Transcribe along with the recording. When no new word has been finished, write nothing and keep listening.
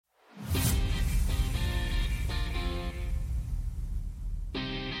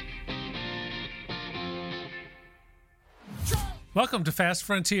Welcome to Fast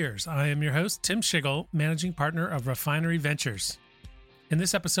Frontiers. I am your host, Tim Schigel, Managing Partner of Refinery Ventures. In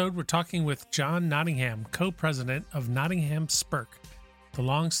this episode, we're talking with John Nottingham, Co-President of Nottingham SPIRC, the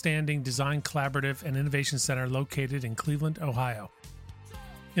long-standing design collaborative and innovation center located in Cleveland, Ohio.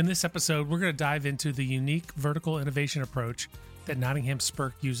 In this episode, we're going to dive into the unique vertical innovation approach that Nottingham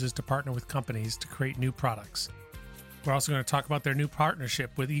SPIRC uses to partner with companies to create new products. We're also going to talk about their new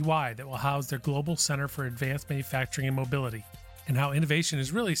partnership with EY that will house their Global Center for Advanced Manufacturing and Mobility, and how innovation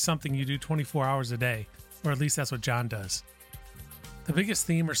is really something you do 24 hours a day, or at least that's what John does. The biggest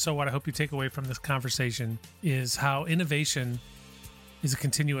theme, or so what I hope you take away from this conversation, is how innovation is a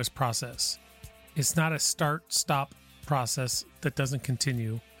continuous process. It's not a start-stop process that doesn't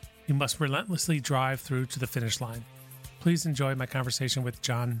continue. You must relentlessly drive through to the finish line. Please enjoy my conversation with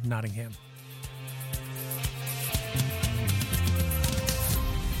John Nottingham.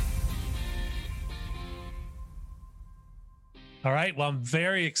 All right. Well, I'm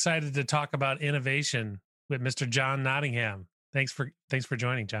very excited to talk about innovation with Mr. John Nottingham. Thanks for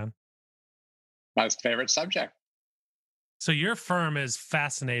joining, John. My favorite subject. So your firm is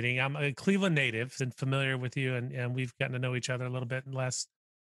fascinating. I'm a Cleveland native and familiar with you, and we've gotten to know each other a little bit in the last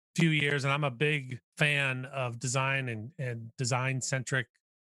few years. And I'm a big fan of design and design-centric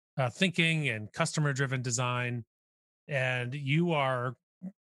thinking and customer-driven design. And you are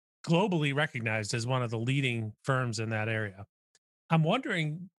globally recognized as one of the leading firms in that area. I'm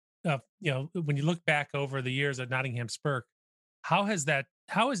wondering, when you look back over the years at Nottingham SPIRC, how has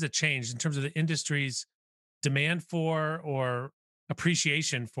it changed in terms of the industry's demand for or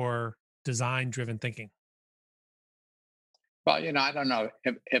appreciation for design-driven thinking? Well, I don't know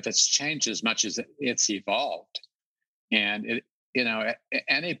if it's changed as much as it's evolved. And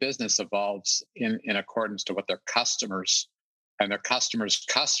any business evolves in accordance to what their customers and their customers'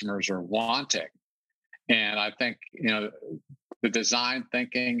 customers are wanting. And I think, the design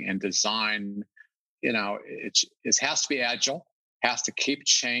thinking and design, it has to be agile, has to keep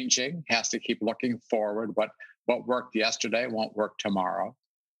changing, has to keep looking forward. What worked yesterday won't work tomorrow.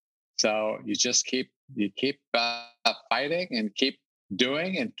 So you just keep fighting and keep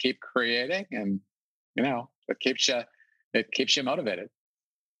doing and keep creating, and it keeps you motivated.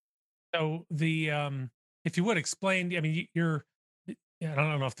 So if you would explain, I mean, I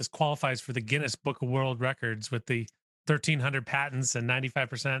don't know if this qualifies for the Guinness Book of World Records with the 1,300 patents and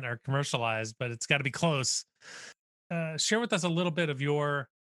 95% are commercialized, but it's got to be close. Share with us a little bit of your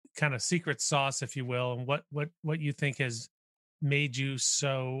kind of secret sauce, if you will, and what you think has made you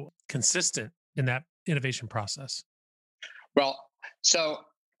so consistent in that innovation process. Well, so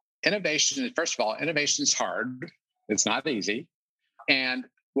innovation, first of all, innovation is hard. It's not easy. And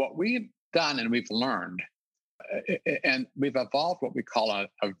what we've done and we've learned, and we've evolved what we call a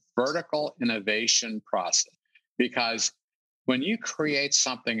vertical innovation process. Because when you create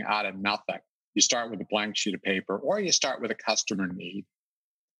something out of nothing, you start with a blank sheet of paper or you start with a customer need.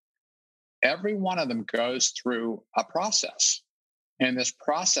 Every one of them goes through a process. And this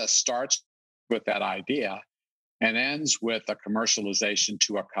process starts with that idea and ends with a commercialization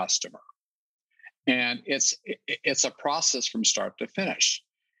to a customer. And it's a process from start to finish.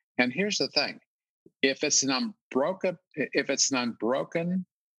 And here's the thing. If it's an unbroken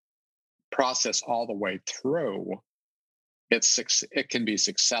process all the way through, it can be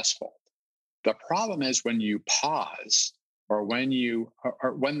successful. The problem is when you pause, or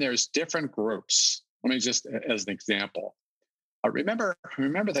when there's different groups. Let me just, as an example, remember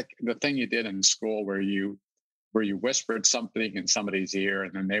the thing you did in school where you whispered something in somebody's ear,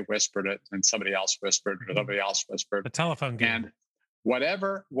 and then they whispered it, and somebody else whispered, or somebody else whispered. The telephone game. And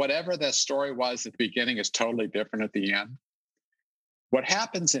whatever the story was at the beginning is totally different at the end. What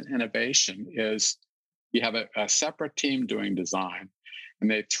happens in innovation is you have a separate team doing design, and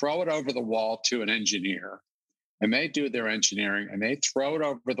they throw it over the wall to an engineer, and they do their engineering, and they throw it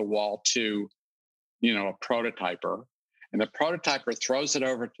over the wall to, a prototyper, and the prototyper throws it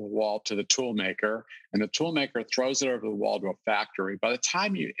over to the wall to the tool maker, and the tool maker throws it over the wall to a factory. By the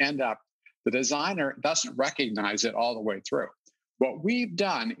time you end up, the designer doesn't recognize it all the way through. What we've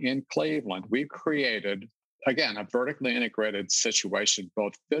done in Cleveland, we've created, again, a vertically integrated situation,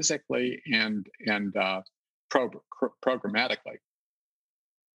 both physically and programmatically,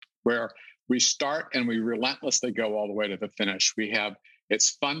 where we start and we relentlessly go all the way to the finish. It's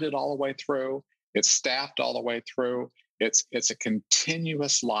funded all the way through, it's staffed all the way through. It's a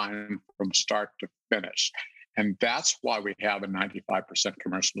continuous line from start to finish. And that's why we have a 95%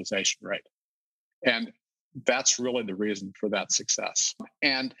 commercialization rate. And that's really the reason for that success.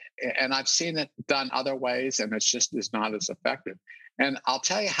 And I've seen it done other ways, and it's just is not as effective. And I'll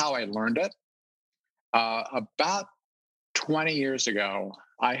tell you how I learned it. About 20 years ago,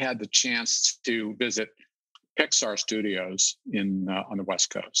 I had the chance to visit Pixar Studios on the West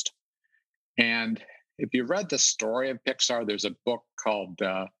Coast. And if you read the story of Pixar, there's a book called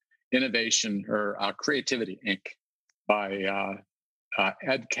Innovation or Creativity Inc. by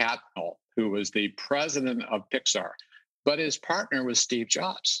Ed Catmull, who was the president of Pixar, but his partner was Steve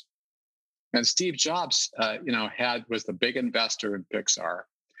Jobs. And Steve Jobs, was the big investor in Pixar,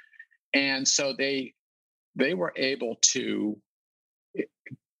 and so they were able to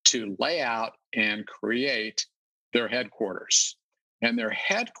lay out and create their headquarters, and their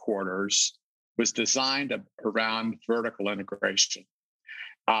headquarters was designed around vertical integration.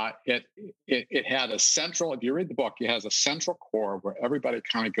 It had a central. If you read the book, it has a central core where everybody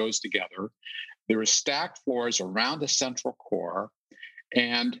kind of goes together. There were stacked floors around the central core,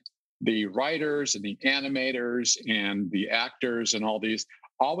 and the writers and the animators and the actors and all these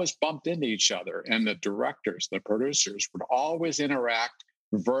always bumped into each other, and the directors, the producers would always interact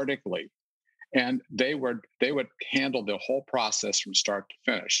vertically, and they would handle the whole process from start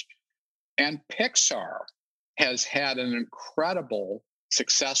to finish. And Pixar has had an incredible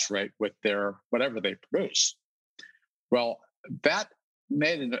success rate with their whatever they produce. Well, that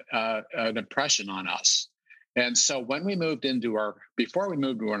made an impression on us. And so when we moved before we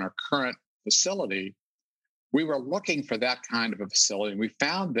moved to our current facility, we were looking for that kind of a facility. And we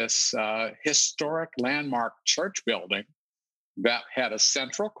found this historic landmark church building that had a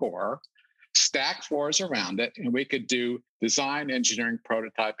central core, stacked floors around it, and we could do design, engineering,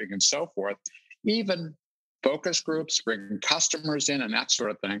 prototyping, and so forth, even focus groups, bring customers in and that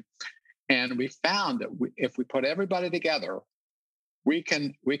sort of thing. And we found that if we put everybody together, we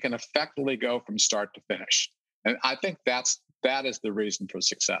can effectively go from start to finish. And I think that is the reason for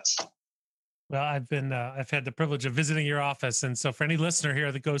success. Well, I've had the privilege of visiting your office, and so for any listener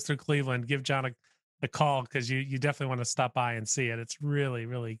here that goes through Cleveland, give John a call, because you definitely want to stop by and see it. It's really,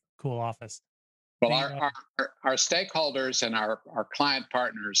 really cool office. Well, our stakeholders and our client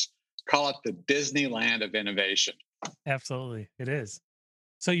partners call it the Disneyland of innovation. Absolutely, it is.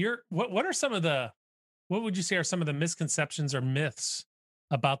 So what would you say are some of the misconceptions or myths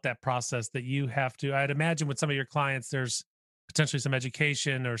about that process that you have to? I'd imagine with some of your clients, there's potentially some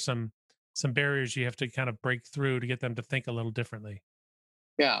education or some barriers you have to kind of break through to get them to think a little differently.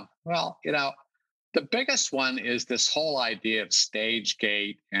 Yeah. Well, the biggest one is this whole idea of stage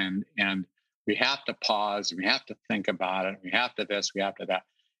gate, and we have to pause, and we have to think about it, we have to this, we have to that.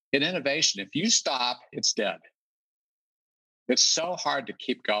 In innovation, if you stop, it's dead. It's so hard to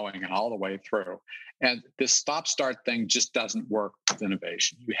keep going and all the way through. And this stop-start thing just doesn't work with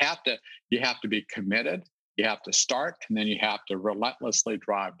innovation. You have to be committed, you have to start, and then you have to relentlessly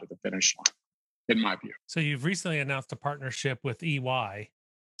drive to the finish line, in my view. So you've recently announced a partnership with EY.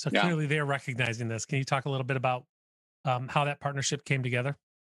 So Yeah. clearly they're recognizing this. Can you talk a little bit about how that partnership came together?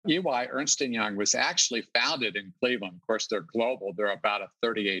 EY, Ernst & Young, was actually founded in Cleveland. Of course, they're global. They're about a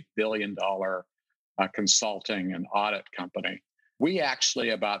 $38 billion consulting and audit company. We actually,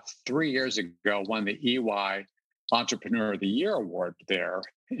 about 3 years ago, won the EY Entrepreneur of the Year award there.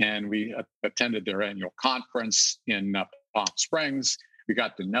 And we attended their annual conference in Palm Springs. We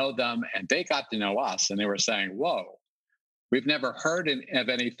got to know them, and they got to know us. And they were saying, whoa, we've never heard of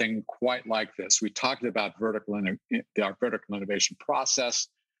anything quite like this. We talked about our vertical innovation process.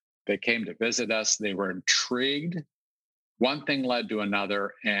 They came to visit us. They were intrigued. One thing led to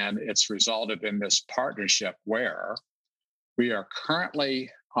another, and it's resulted in this partnership where we are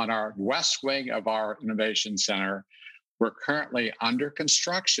currently on our west wing of our innovation center. We're currently under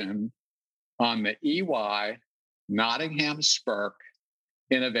construction on the EY Nottingham SPERC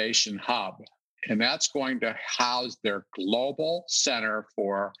Innovation Hub. And that's going to house their global center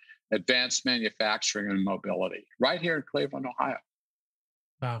for advanced manufacturing and mobility right here in Cleveland, Ohio.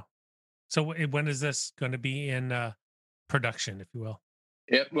 Wow. So when is this going to be in production, if you will?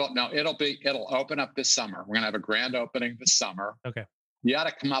 It'll open up this summer. We're going to have a grand opening this summer. Okay. You got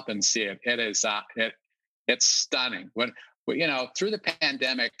to come up and see it. It is it's stunning. When through the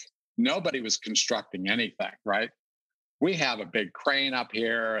pandemic, nobody was constructing anything, right? We have a big crane up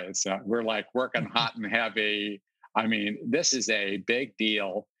here. We're like working hot and heavy. I mean, this is a big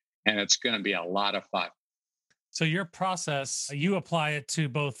deal, and it's going to be a lot of fun. So your process, you apply it to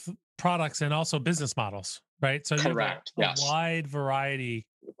both products and also business models, right? So Correct. you have Yes. a wide variety,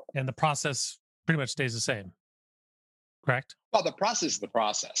 and the process pretty much stays the same. Correct? Well, the process is the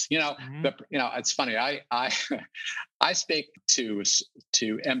process. It's funny. I speak to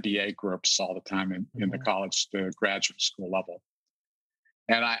MBA groups all the time in the college to graduate school level,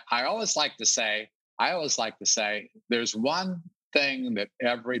 and I always like to say, there's one thing that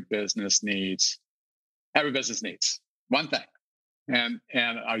every business needs. one thing. And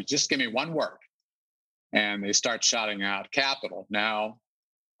I just give me one word. And they start shouting out capital. No.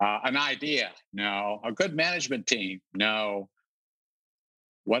 An idea. No. A good management team. No.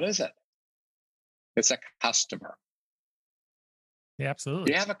 What is it? It's a customer. Yeah,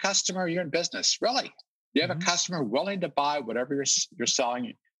 absolutely. You have a customer, you're in business. Really? You have a customer willing to buy whatever you're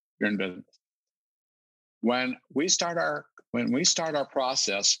selling, you're in business. When we start our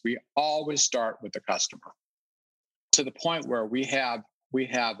process, we always start with the customer, to the point where we have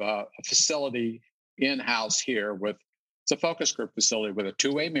a facility in-house here with it's a focus group facility with a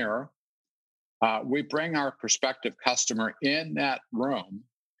two-way mirror. We bring our prospective customer in that room,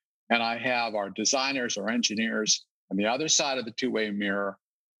 and I have our designers or engineers on the other side of the two-way mirror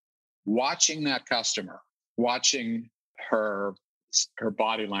watching that customer, watching her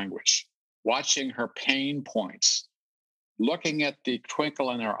body language, watching her pain points, looking at the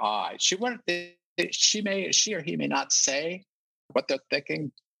twinkle in her eye. She or he may not say what they're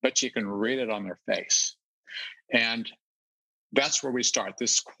thinking, but you can read it on their face. And that's where we start,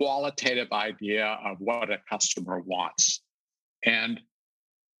 this qualitative idea of what a customer wants. And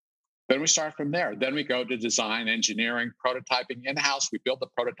then we start from there. Then we go to design, engineering, prototyping in-house. We build the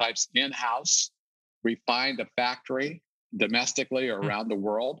prototypes in-house. We find a factory domestically or around the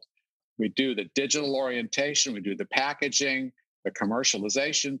world. We do the digital orientation. We do the packaging, the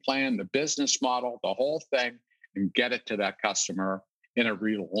commercialization plan, the business model, the whole thing, and get it to that customer in a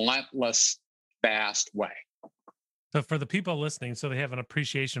relentless, fast way. So for the people listening, so they have an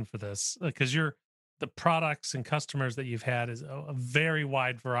appreciation for this, because the products and customers that you've had is a very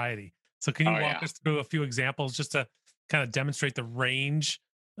wide variety. So can you walk us through a few examples just to kind of demonstrate the range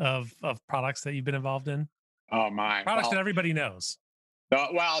of products that you've been involved in? Oh my! Products that everybody knows.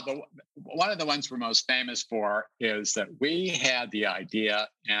 One of the ones we're most famous for is that we had the idea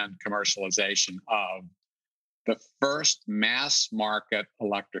and commercialization of the first mass market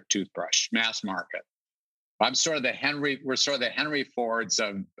electric toothbrush. Mass market. We're sort of the Henry Fords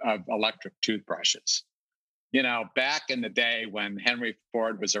of electric toothbrushes. You know, back in the day when Henry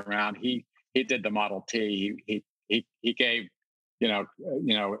Ford was around, he did the Model T. He gave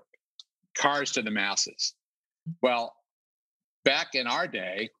cars to the masses. Well, back in our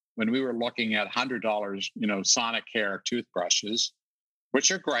day, when we were looking at $100, Sonicare toothbrushes, which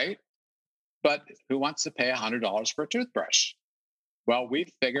are great, but who wants to pay $100 for a toothbrush? Well, we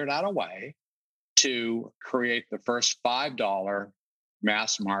figured out a way to create the first $5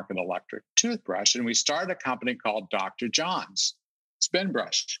 mass market electric toothbrush. And we started a company called Dr. John's Spin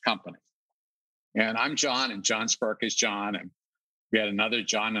Brush Company. And I'm John, and John Spurk is John. And we had another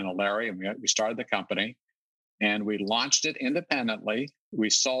John and a Larry, and we started the company. And we launched it independently. We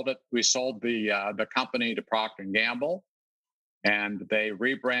sold it. We sold the company to Procter & Gamble, and they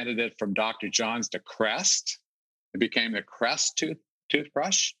rebranded it from Dr. John's to Crest. It became the Crest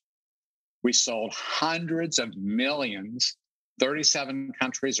toothbrush. We sold hundreds of millions, 37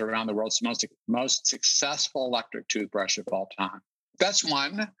 countries around the world. It's the most successful electric toothbrush of all time. That's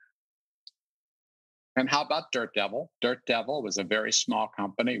one. And how about Dirt Devil? Dirt Devil was a very small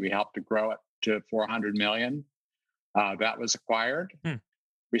company. We helped to grow it to 400 million. That was acquired.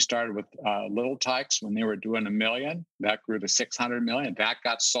 We started with Little Tikes when they were doing $1 million. That grew to 600 million. That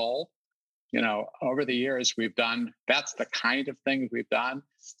got sold. Over the years, that's the kind of things we've done.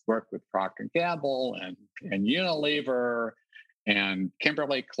 Worked with Procter & Gamble and Unilever and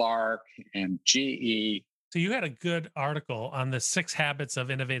Kimberly-Clark and GE. So you had a good article on the 6 habits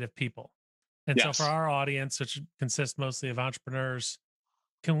of innovative people. And Yes. So for our audience, which consists mostly of entrepreneurs,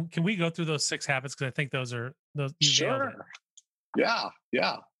 can we go through those 6 habits? Because I think those you nailed it. Sure.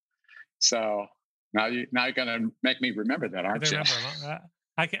 Yeah. So now you're going to make me remember that, aren't you?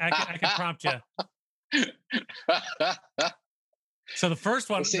 I can prompt you. So the first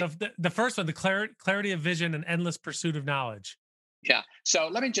one, the clarity of vision and endless pursuit of knowledge. Yeah. So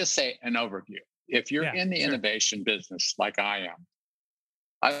let me just say an overview. If you're in the innovation business like I am,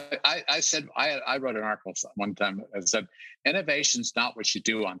 I said, I wrote an article one time that said, innovation's not what you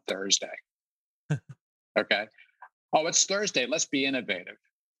do on Thursday. Okay. Oh, it's Thursday. Let's be innovative.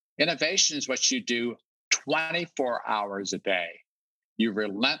 Innovation is what you do 24 hours a day. You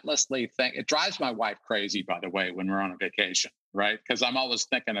relentlessly think. It drives my wife crazy, by the way, when we're on a vacation, right? Because I'm always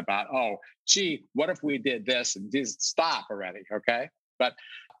thinking about, what if we did this? And just stop already, okay? But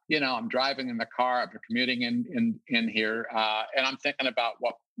I'm driving in the car, I'm commuting in here, and I'm thinking about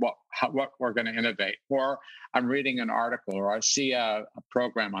what we're going to innovate. Or I'm reading an article, or I see a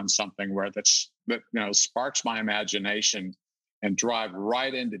program on something where that sparks my imagination and drive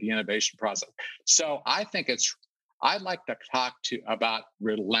right into the innovation process. So I think I'd like to talk about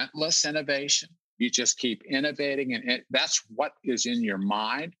relentless innovation, You just keep innovating, and that's what is in your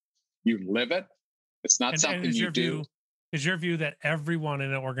mind. You live it. It's not And something you do. is your view that everyone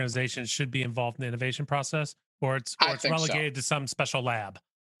in an organization should be involved in the innovation process, or I it's think so. relegated to some special lab?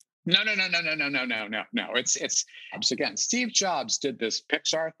 No, no, no, no, no, no, no, no, no, no. It's again. Steve Jobs did this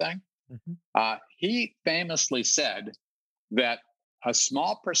Pixar thing. Mhm. He famously said that a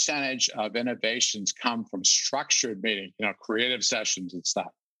small percentage of innovations come from structured meetings, creative sessions and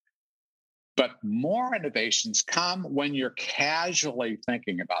stuff. But more innovations come when you're casually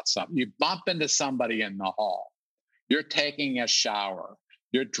thinking about something. You bump into somebody in the hall. You're taking a shower.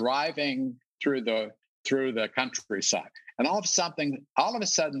 You're driving through the countryside, and all of a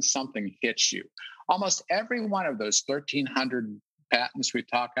sudden, something hits you. Almost every one of those 1,300 patents we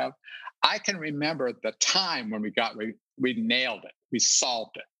talk of, I can remember the time when we nailed it. We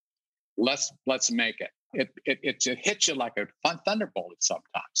solved it. Let's make it. It hits you like a thunderbolt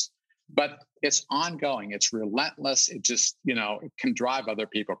sometimes, but it's ongoing. It's relentless. It just it can drive other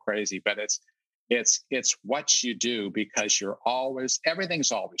people crazy, but it's what you do because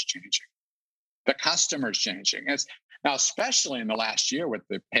everything's always changing. The customer's changing. It's now, especially in the last year with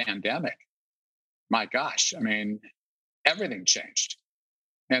the pandemic. My gosh, I mean, everything changed,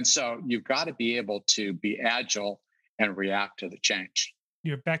 and so you've got to be able to be agile and react to the change.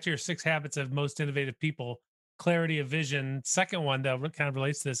 You're back to your 6 habits of most innovative people. Clarity of vision. Second one that kind of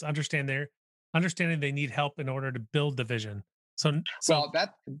relates to this: understanding they need help in order to build the vision. So Well,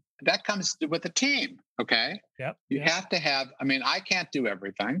 that comes with a team. Okay, yep, you yep. have to have. I mean, I can't do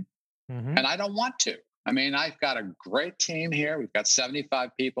everything, Hmm. and I don't want to. I mean, I've got a great team here. We've got 75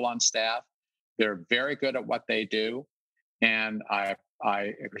 people on staff. They're very good at what they do, and I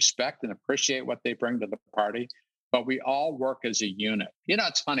respect and appreciate what they bring to the party. But we all work as a unit.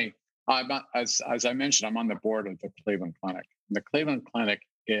 It's funny. As I mentioned, I'm on the board of the Cleveland Clinic. The Cleveland Clinic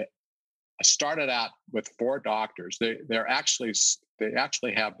started out with 4 doctors. They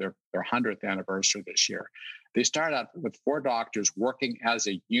actually have their 100th anniversary this year. They started out with 4 doctors working as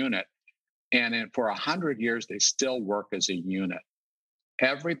a unit, and for 100 years they still work as a unit.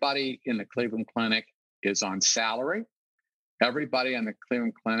 Everybody in the Cleveland Clinic is on salary. Everybody in the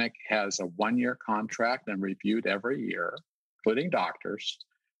Cleveland Clinic has a 1-year contract and reviewed every year, including doctors,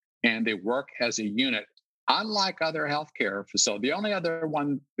 and they work as a unit. Unlike other healthcare facilities, the only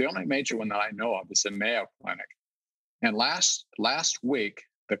major one that I know of is the Mayo Clinic. And last week,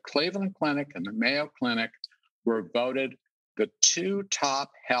 the Cleveland Clinic and the Mayo Clinic were voted the 2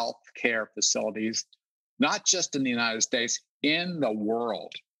 top healthcare facilities, not just in the United States, in the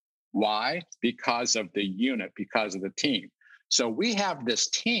world. Why? Because of the unit, because of the team. So we have this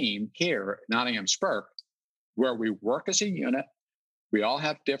team here at Nottingham Spirk where we work as a unit. We all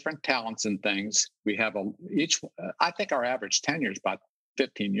have different talents and things. We have I think our average tenure is about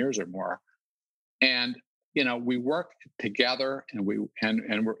 15 years or more. And, we work together and we're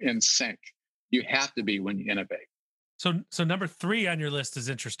in sync. You have to be when you innovate. So number 3 on your list is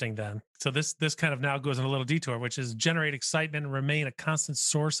interesting then. So this kind of now goes on a little detour, which is generate excitement and remain a constant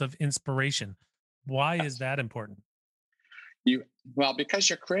source of inspiration. Why is that important? Because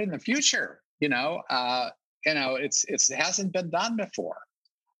you're creating the future. It hasn't been done before.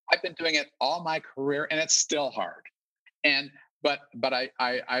 I've been doing it all my career, and it's still hard. And but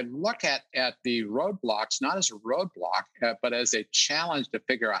I look at the roadblocks not as a roadblock, but as a challenge to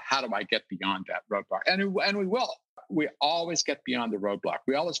figure out how do I get beyond that roadblock, and we will. We always get beyond the roadblock.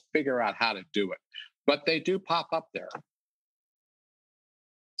 We always figure out how to do it, but they do pop up there.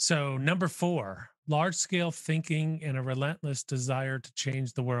 So number 4, large scale thinking and a relentless desire to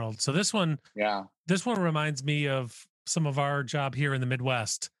change the world. So Yeah. this one reminds me of some of our job here in the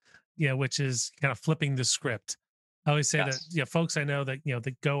Midwest, which is kind of flipping the script. I always say that, Yes. folks I know that,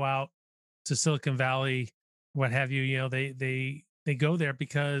 that go out to Silicon Valley, what have you, they go there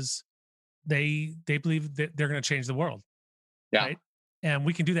because they believe that they're going to change the world. Yeah. Right. And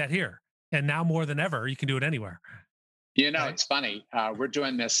we can do that here. And now more than ever, you can do it anywhere. Right. It's funny. We're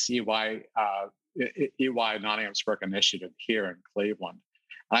doing this EY Nottingham Spirk initiative here in Cleveland.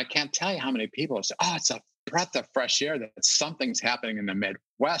 And I can't tell you how many people say, "Oh, it's a breath of fresh air that something's happening in the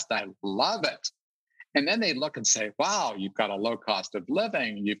Midwest. I love it." And then they look and say, "Wow, you've got a low cost of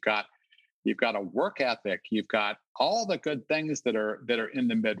living. You've got a work ethic. You've got all the good things that are in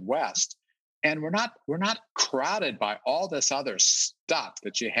the Midwest." And we're not crowded by all this other stuff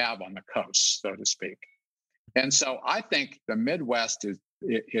that you have on the coast, so to speak. And so I think the Midwest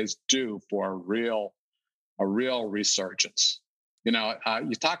is due for a real resurgence.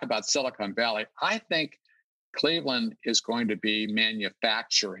 You talk about Silicon Valley. I think Cleveland is going to be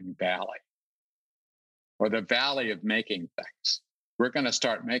manufacturing valley, or the valley of making things. we're going to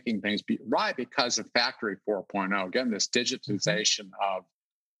start making things right because of Factory 4.0. Again, this digitization of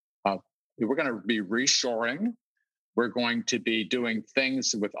we're going to be reshoring. We're going to be doing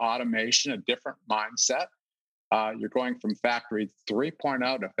things with automation, a different mindset. You're going from Factory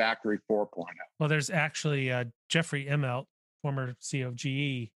 3.0 to Factory 4.0. Well, there's actually Jeffrey Immelt, former CEO of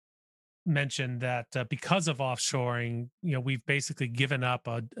GE, mentioned that because of offshoring, we've basically given up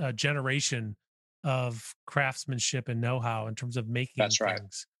a generation of craftsmanship and know-how in terms of making That's right.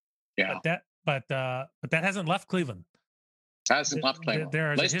 things. Yeah. But that hasn't left Cleveland. Hasn't left Cleveland.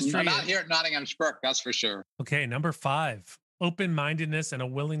 There is a history. Not here at Nottingham Spurk, that's for sure. Okay, number 5, open-mindedness and a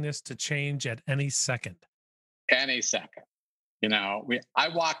willingness to change at any second. Any second. I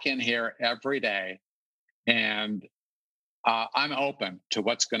walk in here every day and I'm open to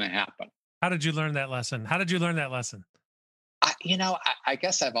what's going to happen. How did you learn that lesson? I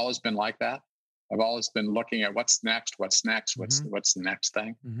guess I've always been like that. I've always been looking at what's next, what's the next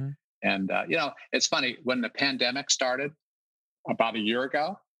thing. Mm-hmm. And, it's funny, when the pandemic started about a year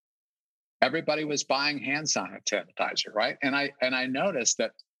ago, everybody was buying hand sanitizer, right? And I noticed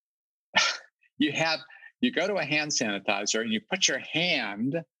that you go to a hand sanitizer and you put your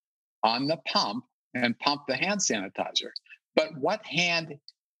hand on the pump and pump the hand sanitizer. But what hand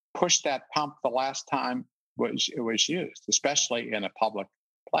pushed that pump the last time it was used, especially in a public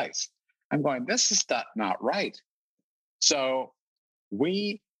place? I'm going, this is not right. So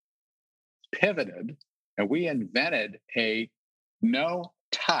we pivoted and we invented a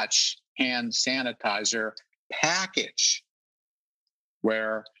no-touch hand sanitizer package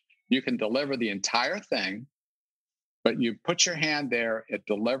where you can deliver the entire thing, but you put your hand there, it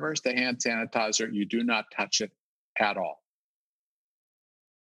delivers the hand sanitizer, you do not touch it at all.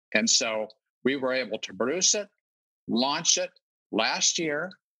 And so we were able to produce it, launch it last year,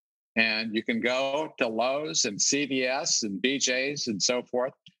 and you can go to Lowe's and CVS and BJ's and so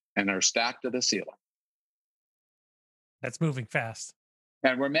forth, and they're stacked to the ceiling. That's moving fast.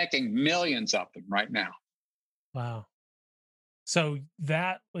 And we're making millions of them right now. Wow. So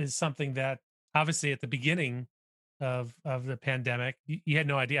that was something that obviously at the beginning of the pandemic, you had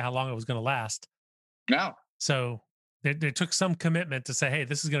no idea how long it was going to last. No. So they took some commitment to say, hey,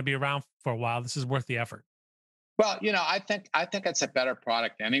 this is going to be around for a while. This is worth the effort. Well, I think it's a better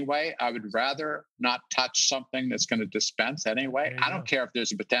product anyway. I would rather not touch something that's going to dispense anyway. I don't care if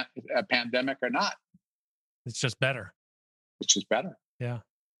there's a pandemic or not. It's just better. It's just better. Yeah.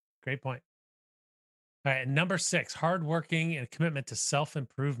 Great point. All right. Number 6, hardworking and commitment to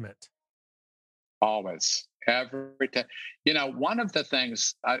self-improvement. Always. Every time. One of the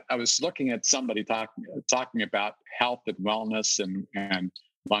things I was looking at somebody talking about health and wellness and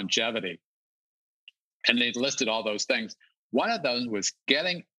longevity, and they listed all those things. One of those was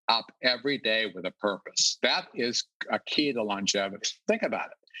getting up every day with a purpose. That is a key to longevity. Think about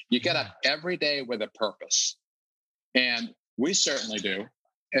it. You get up every day with a purpose. And we certainly do.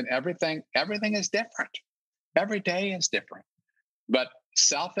 And everything is different. Every day is different. But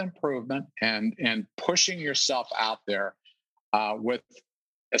self-improvement and pushing yourself out there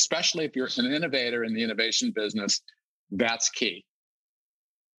especially if you're an innovator in the innovation business, that's key.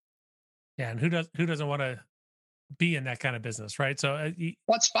 Yeah, and who doesn't want to be in that kind of business, right? So,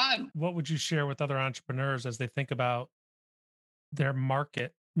 what's fun? What would you share with other entrepreneurs as they think about their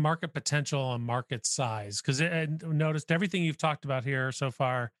market potential and market size? Because I noticed everything you've talked about here so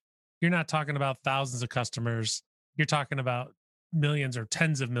far, you're not talking about thousands of customers. You're talking about millions or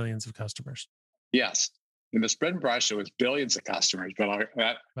tens of millions of customers. Yes. In the Sprint Brush, it was billions of customers, but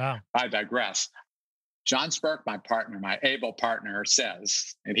I digress. John Spurk, my partner, my able partner,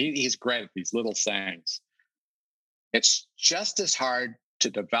 says, and he's great at these little sayings, it's just as hard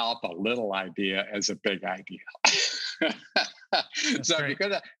to develop a little idea as a big idea. So great. If you're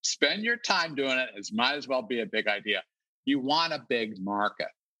going to spend your time doing it, it might as well be a big idea. You want a big market.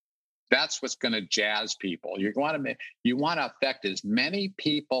 That's what's going to jazz people. You want to affect as many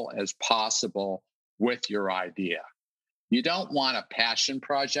people as possible with your idea. You don't want a passion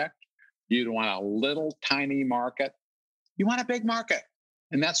project. You don't want a little tiny market. You want a big market.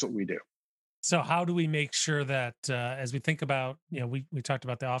 And that's what we do. So how do we make sure that as we think about, we talked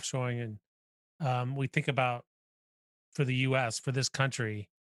about the offshoring and we think about for the U.S., for this country,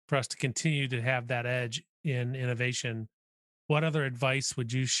 for us to continue to have that edge in innovation, what other advice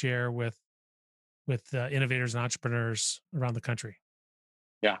would you share with innovators and entrepreneurs around the country?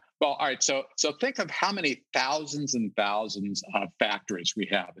 Yeah. Well, all right. So think of how many thousands and thousands of factories we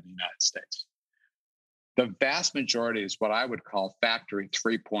have in the United States. The vast majority is what I would call Factory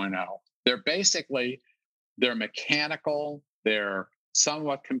 3.0. They're mechanical, they're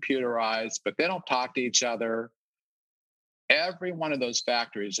somewhat computerized, but they don't talk to each other. Every one of those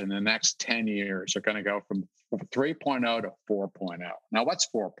factories in the next 10 years are going to go from 3.0 to 4.0. Now, what's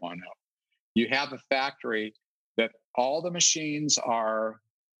 4.0? You have a factory that all the machines are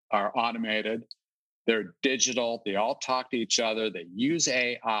automated, they're digital, they all talk to each other, they use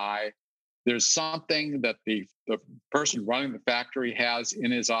AI. There's something that the person running the factory has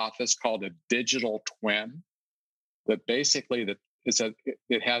in his office called a digital twin, that basically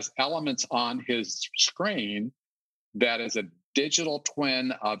it has elements on his screen that is a digital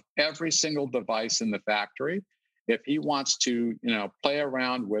twin of every single device in the factory. If he wants to, play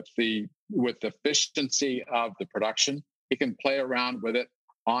around with the efficiency of the production, he can play around with it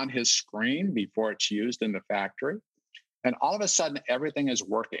on his screen before it's used in the factory. And all of a sudden, everything is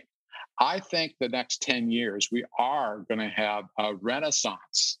working. I think the next 10 years, we are going to have a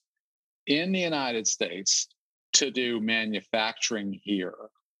renaissance in the United States to do manufacturing here.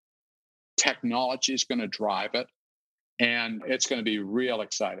 Technology is going to drive it, and it's going to be real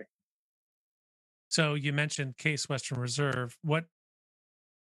exciting. So you mentioned Case Western Reserve.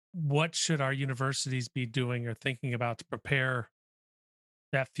 What should our universities be doing or thinking about to prepare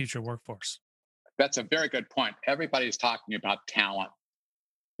that future workforce? That's a very good point. Everybody's talking about talent,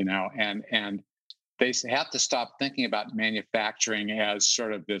 and they have to stop thinking about manufacturing as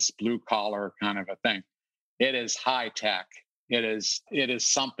sort of this blue collar kind of a thing. It is high tech. It is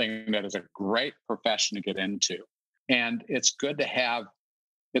something that is a great profession to get into, and it's good to have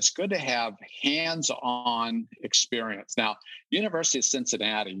hands-on experience. Now, University of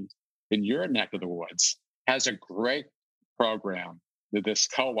Cincinnati, in your neck of the woods, has a great program, this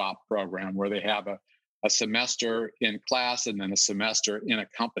co-op program, where they have a semester in class and then a semester in a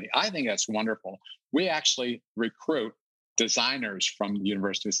company. I think that's wonderful. We actually recruit designers from the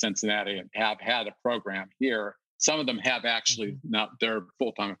University of Cincinnati and have had a program here. Some of them have actually, now they're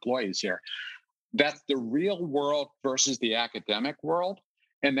full-time employees here. That's the real world versus the academic world.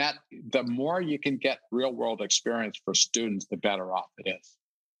 And that the more you can get real world experience for students, the better off it is.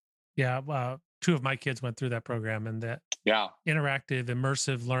 Yeah. Two of my kids went through that program, and that interactive,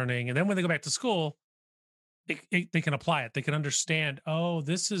 immersive learning. And then when they go back to school, they can apply it. They can understand, oh,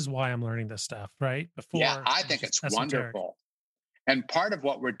 this is why I'm learning this stuff, right? Yeah, I think it's wonderful. And part of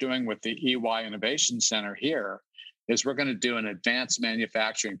what we're doing with the EY Innovation Center here is we're going to do an advanced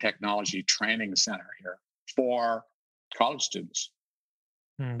manufacturing technology training center here for college students.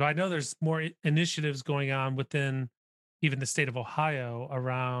 But I know there's more initiatives going on within even the state of Ohio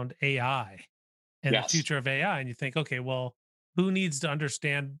around AI and the future of AI. And you think, okay, well, who needs to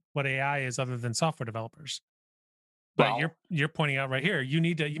understand what AI is other than software developers? But you're pointing out right here, you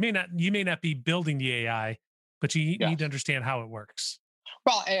may not be building the AI, but you need to understand how it works.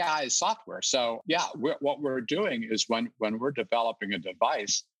 Well, AI is software. So what we're doing is when we're developing a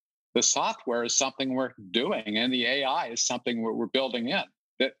device, the software is something we're doing, and the AI is something we're building in.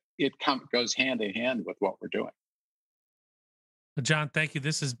 That it goes hand in hand with what we're doing. John, thank you.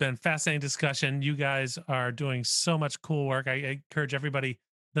 This has been fascinating discussion. You guys are doing so much cool work. I encourage everybody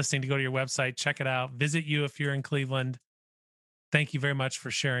listening to go to your website, check it out, visit you if you're in Cleveland. Thank you very much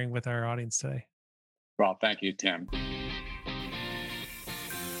for sharing with our audience today. Well, thank you, Tim.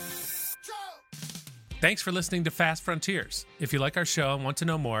 Thanks for listening to Fast Frontiers. If you like our show and want to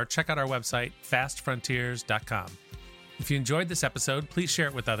know more, check out our website, fastfrontiers.com. If you enjoyed this episode, please share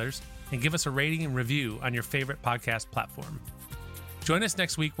it with others and give us a rating and review on your favorite podcast platform. Join us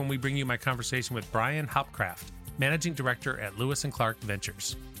next week when we bring you my conversation with Brian Hopcraft, Managing Director at Lewis & Clark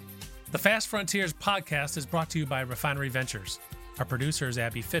Ventures. The Fast Frontiers podcast is brought to you by Refinery Ventures. Our producer is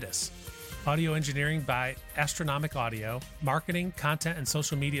Abby Fittis. Audio engineering by Astronomic Audio. Marketing, content, and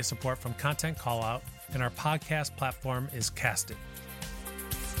social media support from Content Callout. And our podcast platform is Casted.